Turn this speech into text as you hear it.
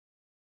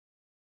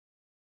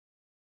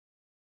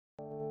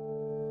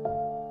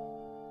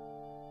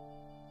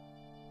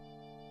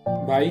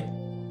भाई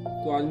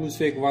तो आज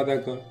मुझसे एक वादा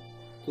कर,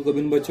 तू कभी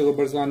इन बच्चों को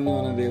परेशान नहीं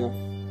होने देगा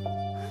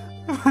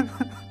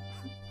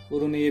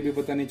और उन्हें ये भी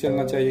पता नहीं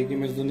चलना चाहिए कि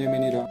मैं इस दुनिया में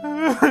नहीं रहा।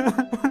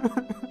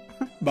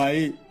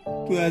 भाई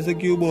तू ऐसे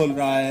क्यों बोल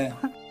रहा है?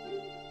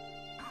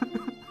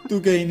 तू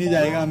कहीं नहीं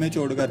जाएगा हमें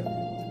छोड़कर।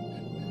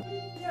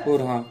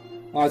 और हाँ,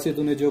 आज से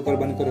तूने जोकर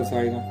बनकर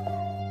हंसाएगा।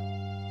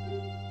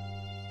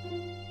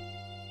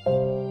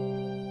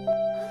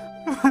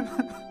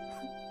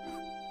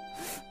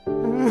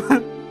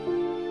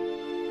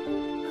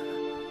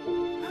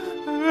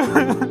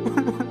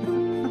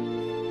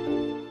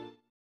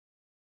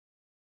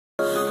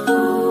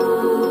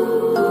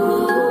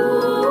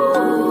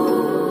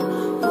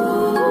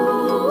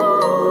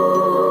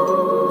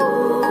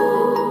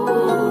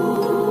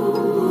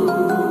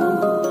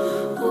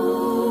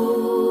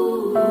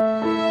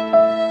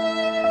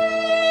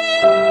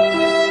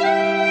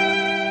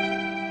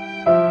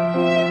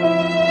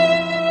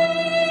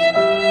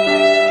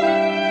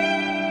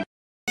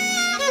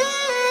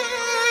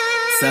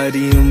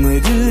 सारी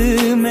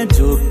उम्र मैं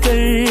जोकर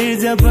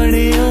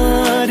जबड़े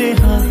आ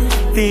रहा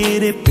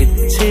तेरे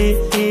पीछे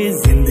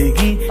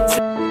जिंदगी।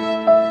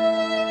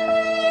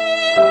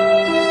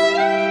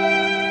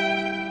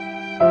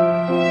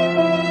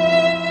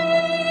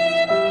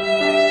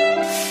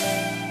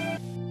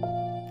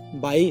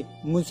 भाई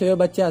मुझसे वे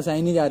बच्चे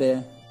हंसाए नहीं जा रहे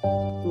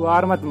हैं। तू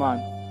हार मत मान,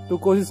 तू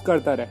कोशिश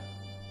करता रहे,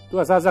 तू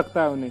हंसा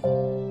सकता है उन्हें।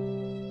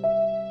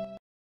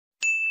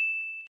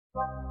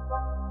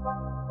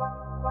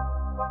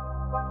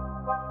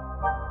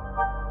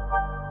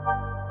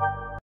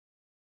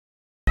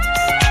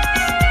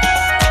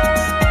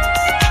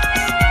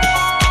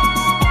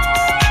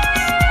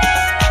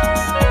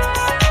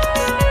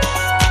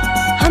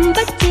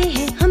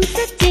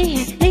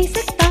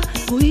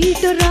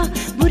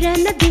 बुरा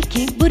न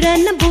देखे, बुरा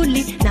न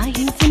बोले, ना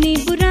ही सुने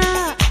बुरा।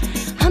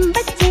 हम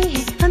बच्चे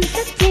हैं, हम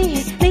सच्चे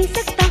हैं, नहीं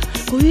सकता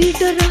कोई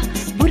डरा।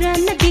 बुरा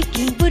न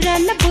देखे, बुरा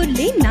न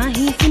बोले, ना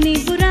ही सुने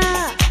बुरा।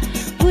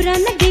 बुरा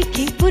न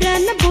देखे, बुरा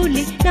न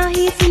बोले, ना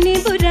ही सुने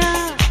बुरा।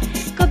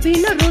 कभी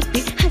न रोते,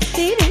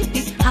 हंसते रहते,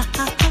 हा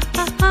हा हा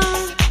हा हा।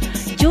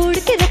 जोड़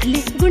के रख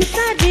ले गुण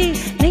सारे,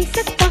 नहीं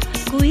सकता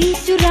कोई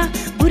चुरा।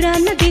 बुरा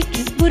न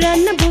देखे, बुरा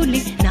न बोले,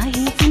 ना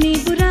ही सुने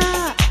बुरा,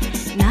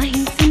 ना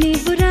ही सुने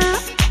बुरा,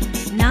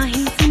 ना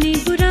ही सुने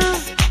बुरा,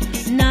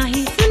 ना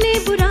ही सुने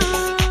बुरा।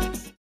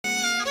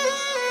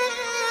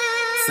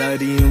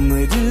 सारी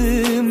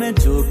उम्र मैं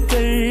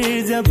जोकर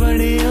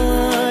जबड़े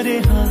आ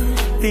रहा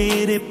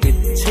तेरे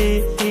पीछे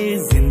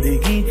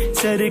जिंदगी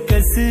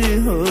सर्कस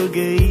हो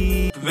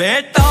गई।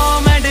 बेटा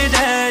मैं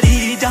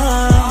डैडी जा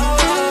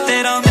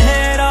तेरा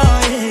मेरा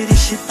ये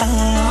रिश्ता।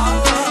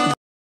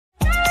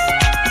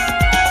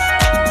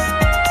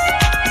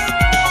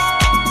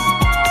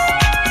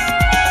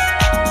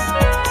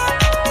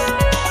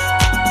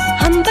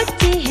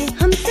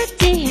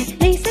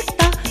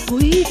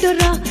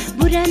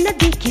 बुरा न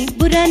देखे,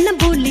 बुरा न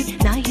बोले,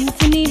 ना ही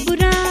सुने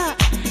बुरा।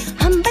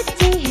 हम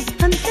बच्चे हैं,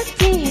 हम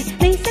सच्चे हैं,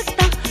 नहीं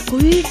सकता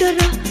कोई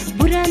डरा।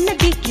 बुरा न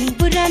देखे,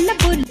 बुरा न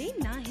बोले,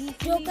 ना ही।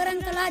 जोकर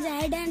अंकल आज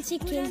हाइड एंड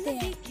सीक खेलते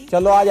हैं।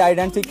 चलो आज हाइड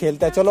एंड सीक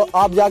खेलते हैं। चलो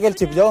आप जाके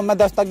छिप जाओ, मैं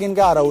 10 तक गिन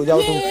के आ रहा हूँ।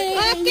 जाओ तुम।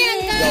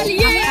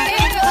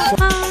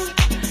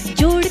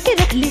 जोड़ के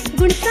रख ले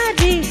गुण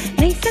सारे,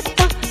 नहीं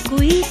सकता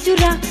कोई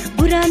चुरा।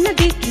 बुरा न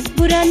देखे,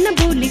 बुरा न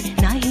बोले,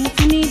 ना ही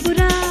सुने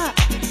बुरा,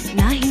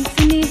 ना ही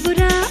सुने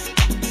बुरा,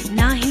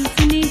 ना ही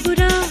सुने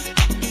बुरा,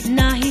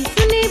 ना ही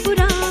सुने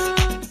बुरा।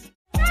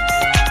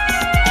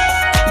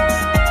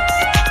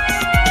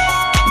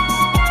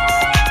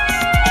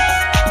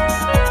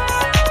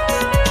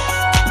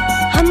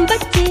 हम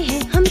बच्चे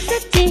हैं, हम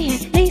सच्चे हैं,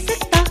 नहीं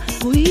सकता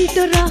कोई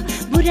डरा।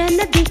 बुरा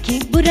न देखे,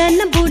 बुरा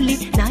न बोले,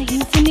 ना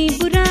ही सुने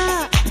बुरा।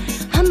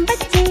 हम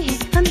बच्चे हैं,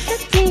 हम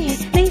सच्चे हैं,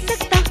 नहीं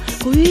सकता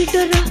कोई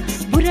डरा।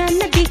 बुरा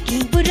न देखे,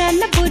 बुरा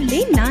न बोले,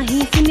 ना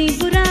ही सुने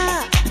बुरा।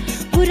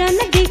 बुरा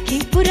न देखे,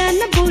 बुरा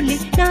न बोले,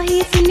 ना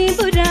ही सुने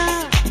बुरा।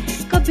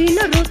 कभी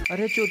न रो।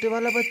 अरे छोटे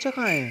वाला बच्चा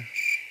कहाँ है?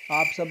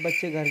 आप सब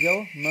बच्चे घर जाओ,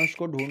 मैं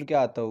उसको ढूंढ के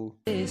आता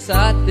हूँ।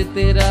 साथ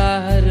तेरा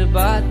हर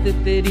बात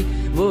तेरी,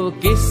 वो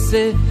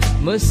किस्से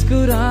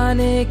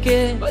मुस्कुराने के,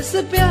 बस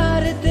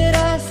प्यार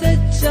तेरा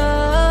सच्चा,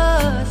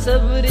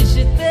 सब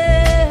रिश्ते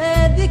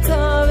हैं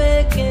दिखावे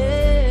के।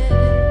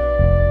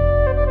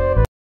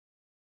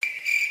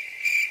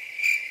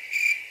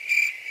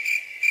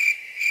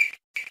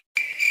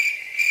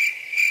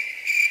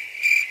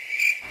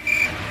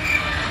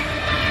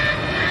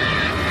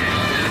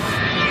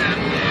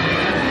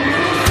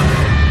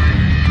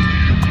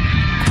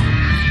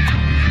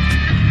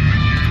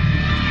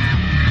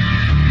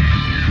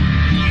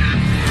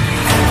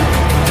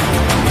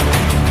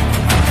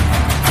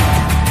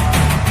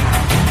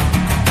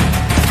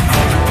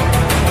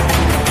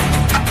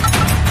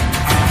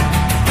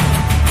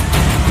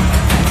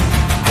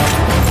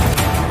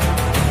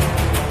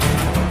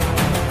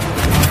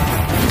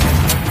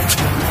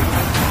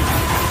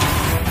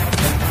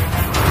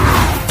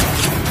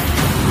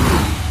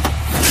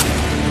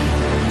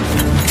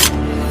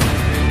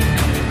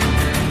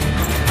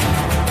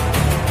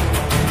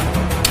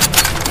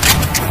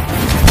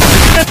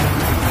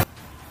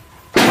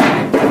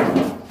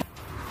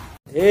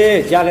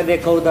 ए जाके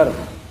देखो उधर,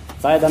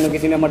 शायद हमें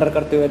किसी ने मर्डर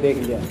करते हुए देख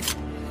लिया।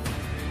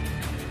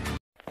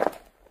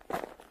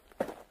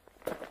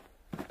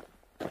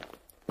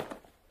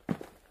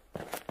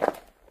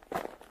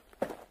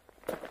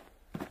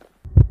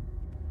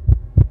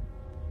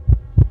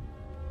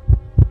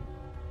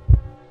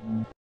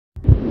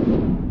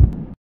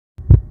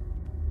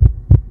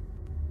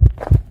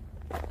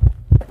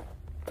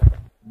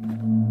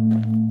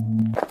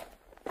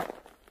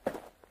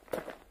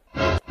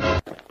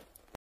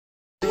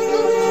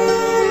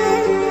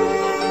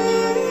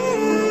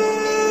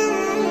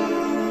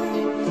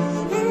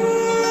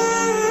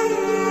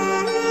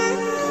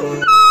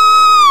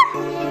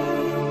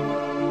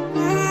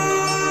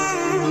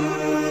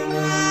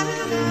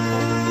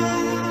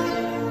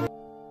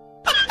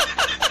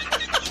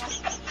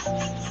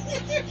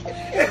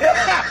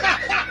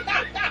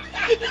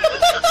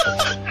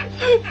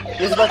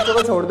 इस बच्चे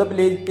को छोड़ दो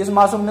प्लीज, इस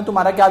मासूम ने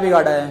तुम्हारा क्या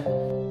बिगाड़ा है?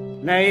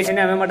 नहीं,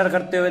 इसने हमें मर्डर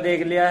करते हुए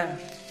देख लिया है,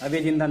 अभी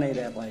जिंदा नहीं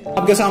रह पाएगा।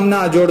 आपके सामने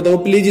हाथ जोड़ दो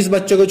प्लीज, इस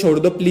बच्चे को छोड़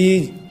दो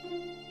प्लीज।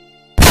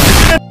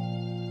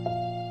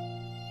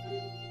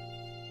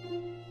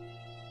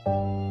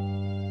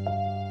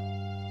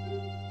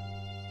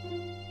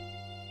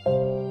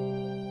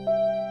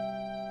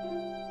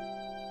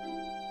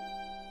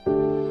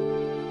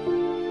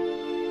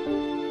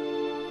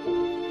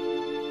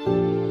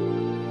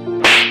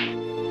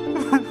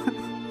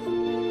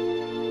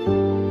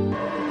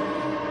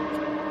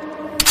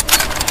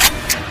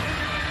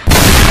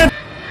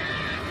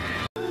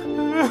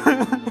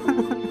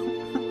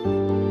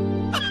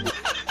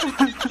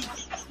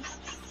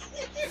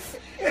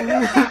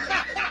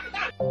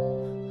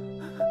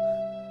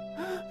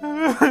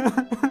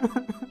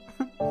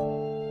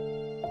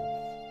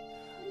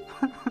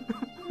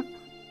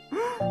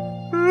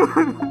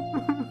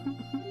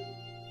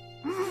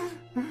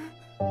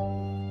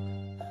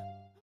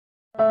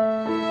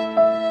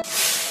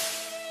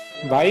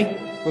 भाई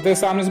वो तेरे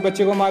सामने से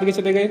बच्चे को मार के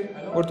चले गए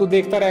और तू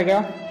देखता रह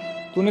गया।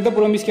 तूने तो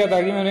प्रॉमिस किया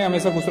था कि मैं उन्हें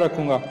हमेशा खुश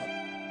रखूंगा।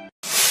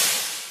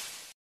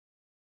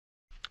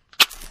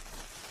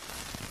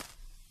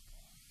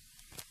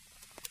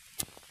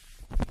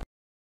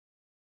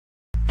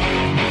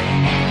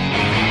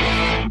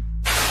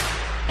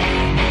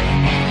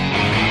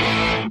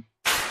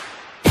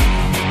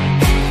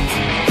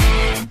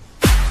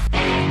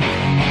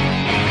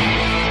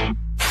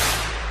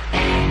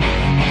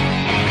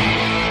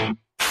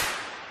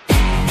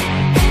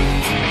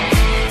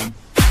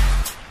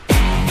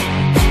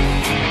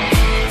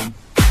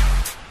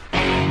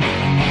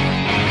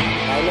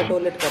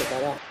 टॉयलेट करता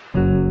रहा।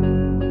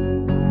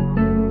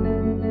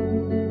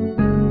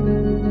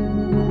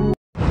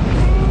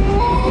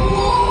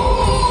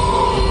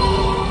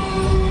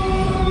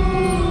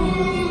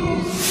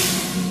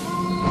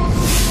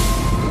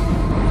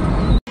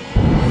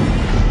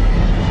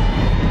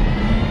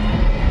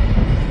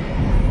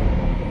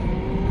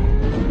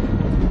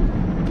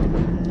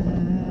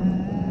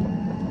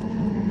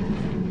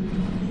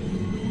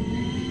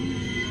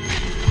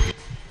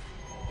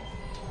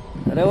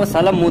 अरे वो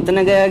साला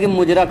मूतने गया कि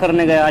मुजरा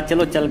करने गया?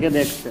 चलो चल के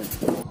देखते हैं।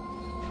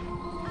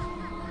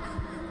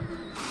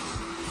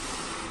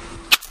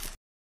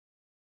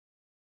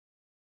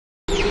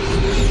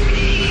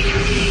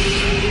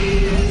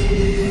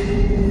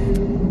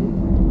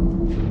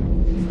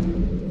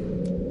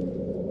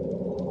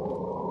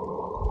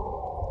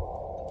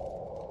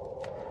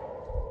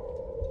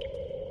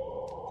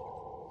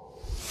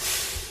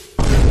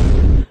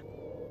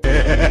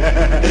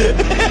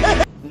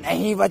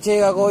 नहीं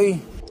बचेगा कोई।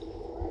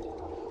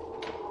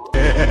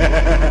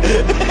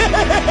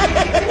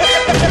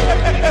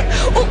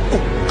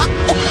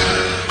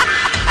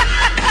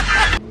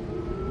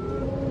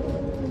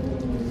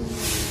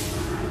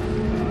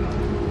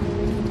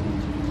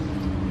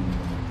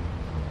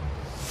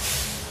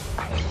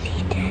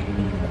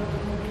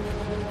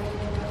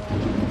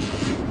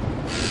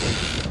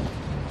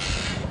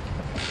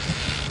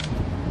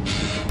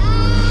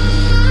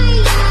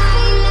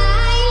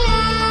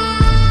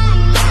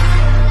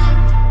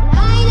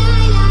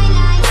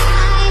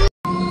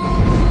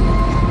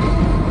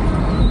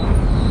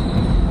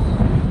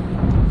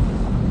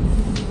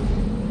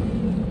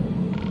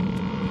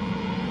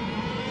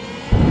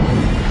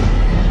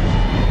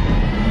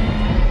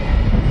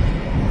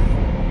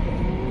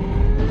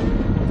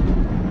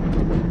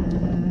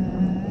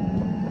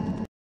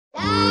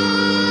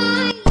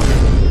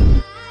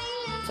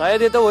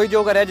 शायद ये तो वही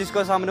जोकर है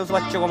जिसको सामने उस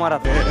बच्चे को मारा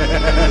था।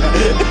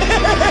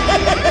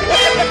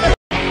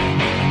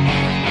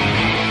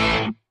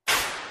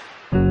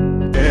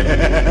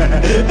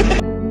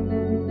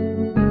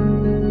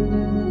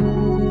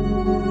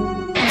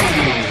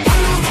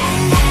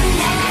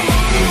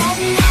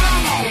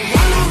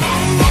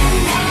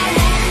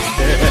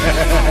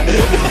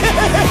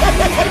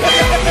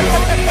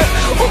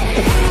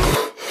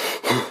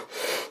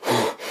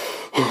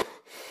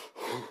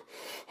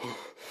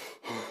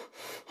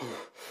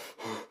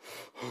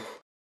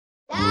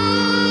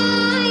 Ah!